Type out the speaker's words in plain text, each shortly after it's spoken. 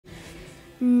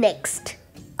Next,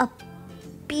 a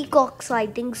peacock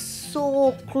sighting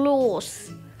so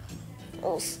close.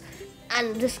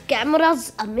 And this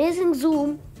camera's amazing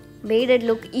zoom made it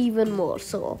look even more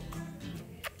so.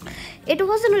 It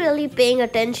wasn't really paying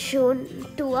attention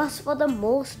to us for the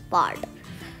most part,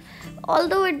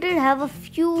 although it did have a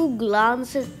few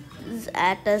glances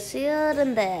at us here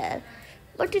and there,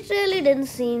 but it really didn't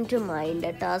seem to mind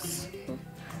at us.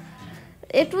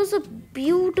 It was a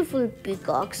beautiful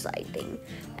peacock sighting,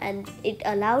 and it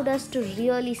allowed us to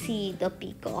really see the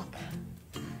peacock.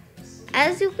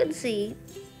 As you can see,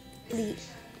 the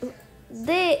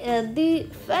the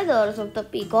feathers of the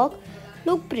peacock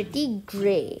look pretty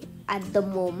gray at the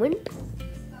moment,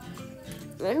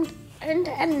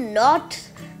 and not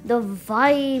the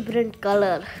vibrant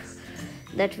color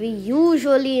that we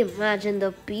usually imagine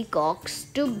the peacocks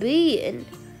to be in.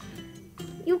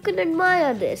 You can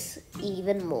admire this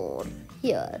even more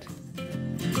here.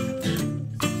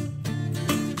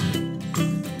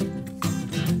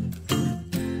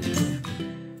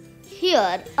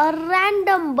 Here, a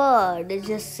random bird is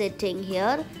just sitting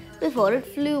here before it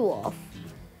flew off.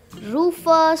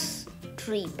 Rufous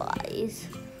tree pies.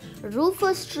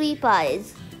 Rufous tree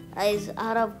pies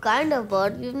are a kind of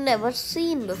bird we've never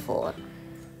seen before.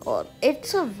 Or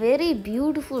it's a very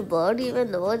beautiful bird,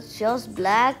 even though it's just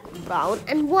black, brown,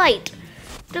 and white.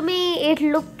 To me, it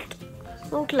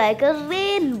looked like a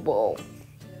rainbow.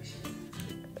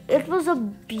 It was a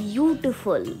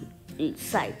beautiful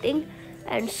sighting,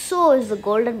 and so is the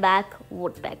golden-back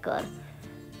woodpecker.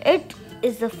 It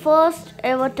is the first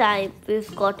ever time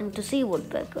we've gotten to see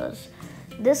woodpeckers.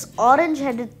 This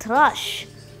orange-headed thrush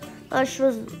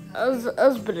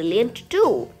was brilliant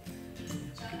too.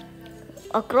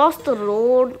 Across the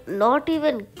road, not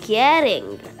even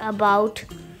caring about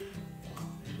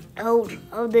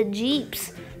the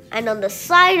jeeps, and on the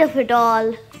side of it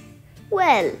all,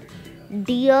 well,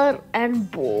 deer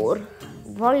and boar,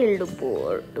 wild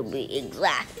boar to be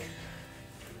exact.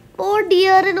 More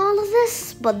deer in all of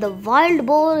this, but the wild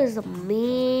boar is the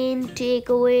main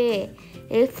takeaway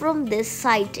from this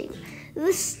sighting.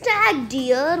 The stag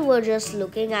deer were just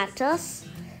looking at us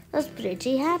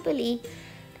pretty happily,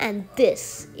 and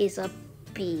this is a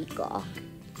peacock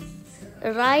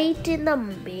right in the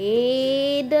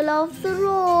middle of the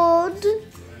road.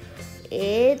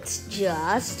 It's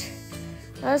just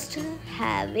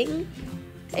having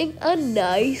a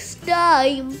nice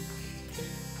time,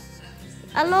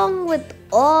 along with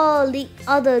all the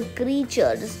other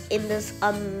creatures in this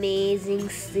amazing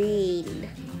scene.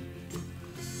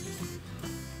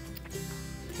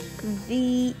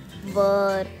 We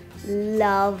were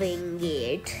loving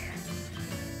it.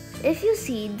 If you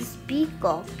see, this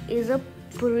peacock is a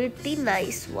pretty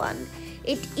nice one.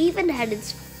 It even had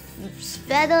its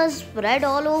feathers spread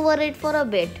all over it for a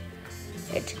bit.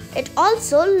 It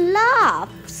also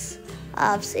laughs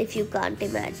if you can't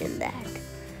imagine that.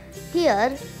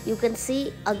 Here you can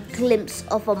see a glimpse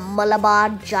of a Malabar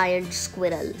giant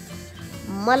squirrel.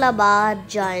 Malabar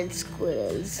giant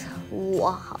squirrels.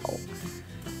 Wow.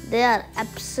 They are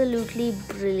absolutely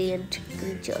brilliant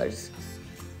creatures.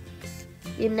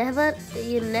 It's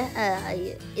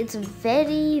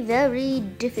very, very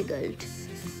difficult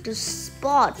to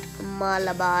spot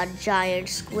Malabar giant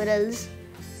squirrels.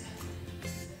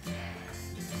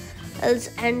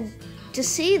 And to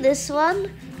see this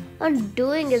one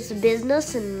doing its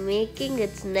business and making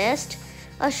its nest,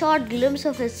 a short glimpse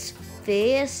of its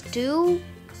face too.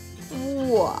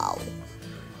 Wow.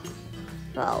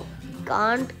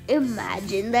 Can't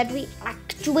imagine that we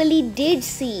actually did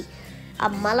see a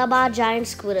Malabar giant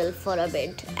squirrel for a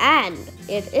bit, and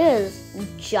it is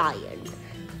giant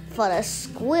for a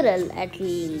squirrel at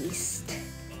least.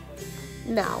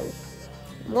 Now,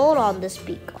 more on this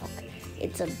peacock.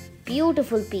 It's a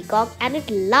beautiful peacock and it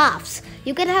laughs.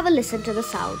 You can have a listen to the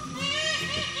sound.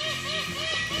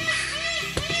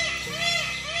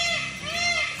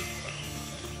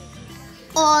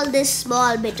 All this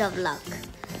small bit of luck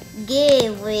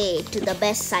gave way to the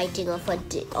best sighting of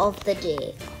the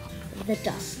day. The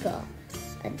tusker,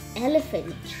 an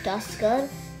elephant tusker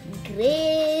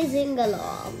grazing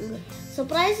along.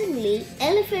 Surprisingly,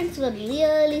 elephants were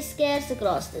really scarce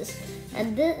across the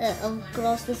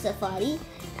safari,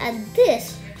 and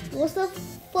this was the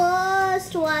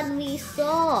first one we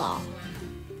saw.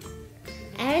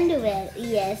 And well,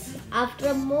 yes, after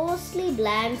a mostly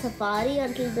bland safari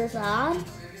until this hour,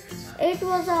 it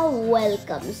was a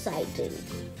welcome sighting.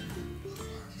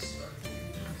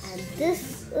 And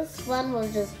this one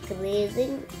was just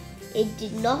grazing. It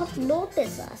did not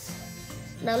notice us.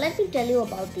 Now let me tell you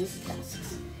about these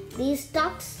tusks. These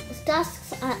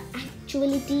tusks are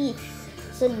actually teeth.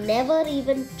 So never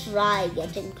even try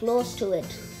getting close to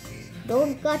it.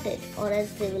 Don't cut it, or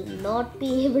else they will not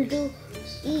be able to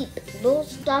eat.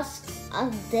 Those tusks are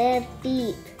their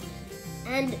teeth,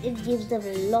 and it gives them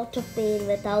a lot of pain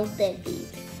without their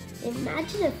teeth.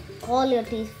 Imagine if all your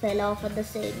teeth fell off at the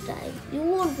same time. You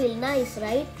won't feel nice,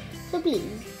 right? So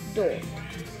please don't.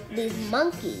 These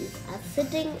monkeys are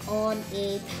sitting on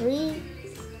a tree,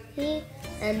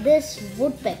 and this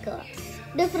woodpecker,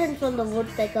 different from the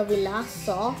woodpecker we last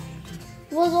saw,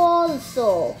 was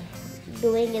also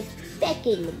doing its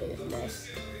pecking business.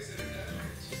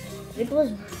 It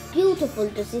was beautiful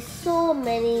to see so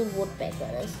many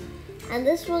woodpeckers, and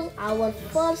this was our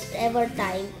first ever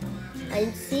time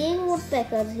in seeing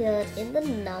woodpeckers here in the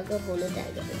Nagarhole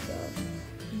Tiger Reserve.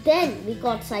 Then we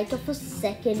caught sight of a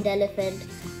second elephant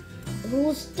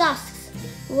whose tusks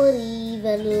were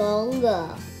even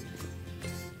longer.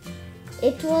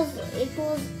 It was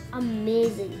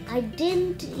amazing. I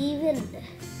didn't even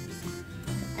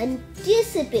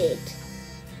anticipate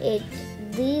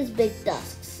these big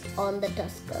tusks on the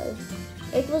tuskers.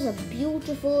 It was a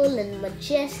beautiful and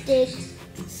majestic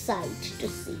sight to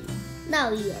see. Now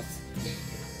yes,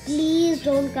 please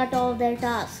don't cut off their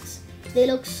tusks. They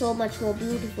look so much more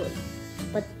beautiful.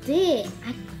 But their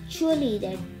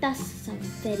tusks are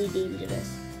very dangerous.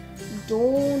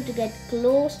 Don't get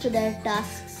close to their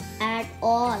tusks at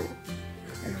all.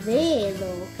 They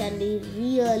though can be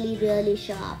really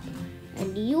sharp,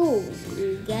 and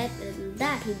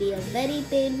that will be a very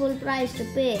painful price to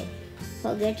pay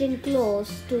for getting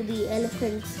close to the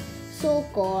elephant's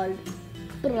so-called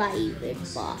private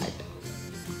part.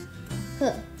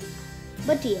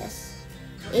 But yes,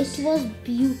 it was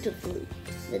beautiful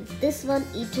with this one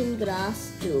eating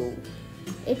grass too.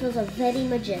 It was a very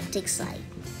majestic sight.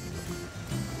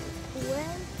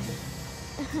 Well,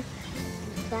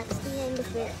 that's the end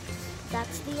of it.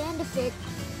 That's the end of it.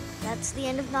 That's the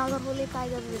end of Nagarhole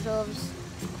Tiger Reserve's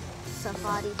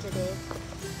safari today.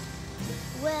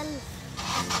 Well,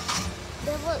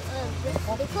 there was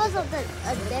because of the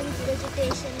dense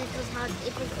vegetation, it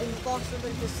was impossible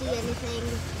to see anything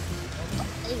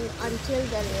until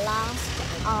the last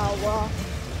hour,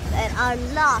 where our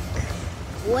luck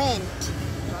went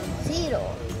from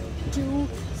 0 to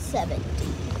 70.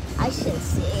 I shall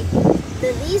say.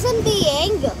 The reason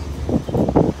being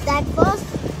that first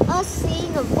us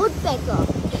seeing a woodpecker,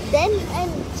 then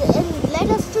and led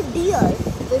us to deer,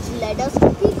 which led us to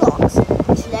peacocks,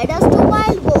 which led us to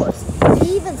wild boars.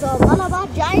 We even saw one of our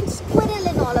giant squirrel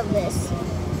in all of this.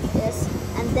 Yes,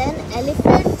 and then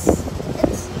elephants,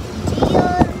 it's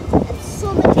deer, and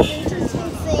so many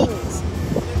interesting things.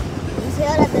 He's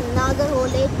here at the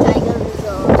Nagarhole Tiger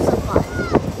Reserve Safari.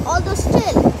 Although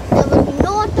still, there was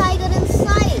no tiger in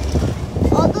sight.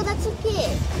 Although that's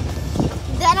okay.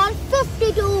 There are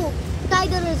 52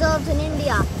 tiger reserves in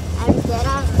India, and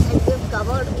we've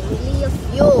covered only a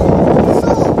few.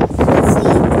 So let's see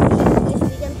if we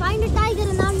can find a tiger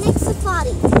in our next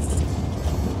safari.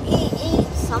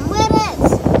 Somewhere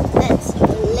else. That's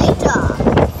later.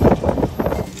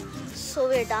 So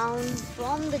we're down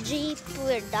from the jeep.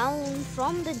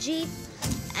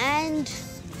 And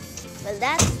well,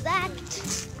 that's that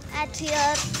at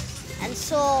here. And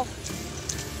so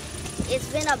it's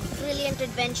been a brilliant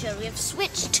adventure. We have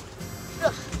switched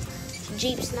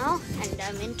jeeps now, and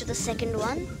I'm into the second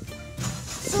one.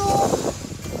 So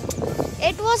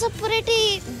it was a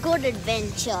pretty good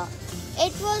adventure.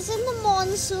 It was in the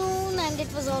monsoon, and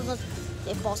it was almost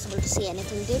impossible to see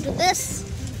anything due to this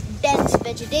dense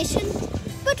vegetation.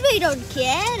 But we don't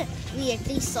care. We at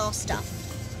least saw stuff.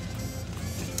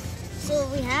 So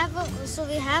we have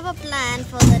a plan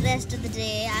for the rest of the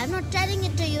day. I'm not telling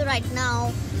it to you right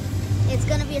now. It's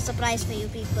gonna be a surprise for you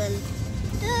people.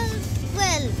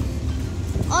 Well,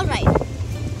 alright.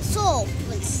 So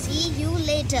we'll see you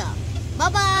later. Bye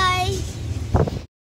bye.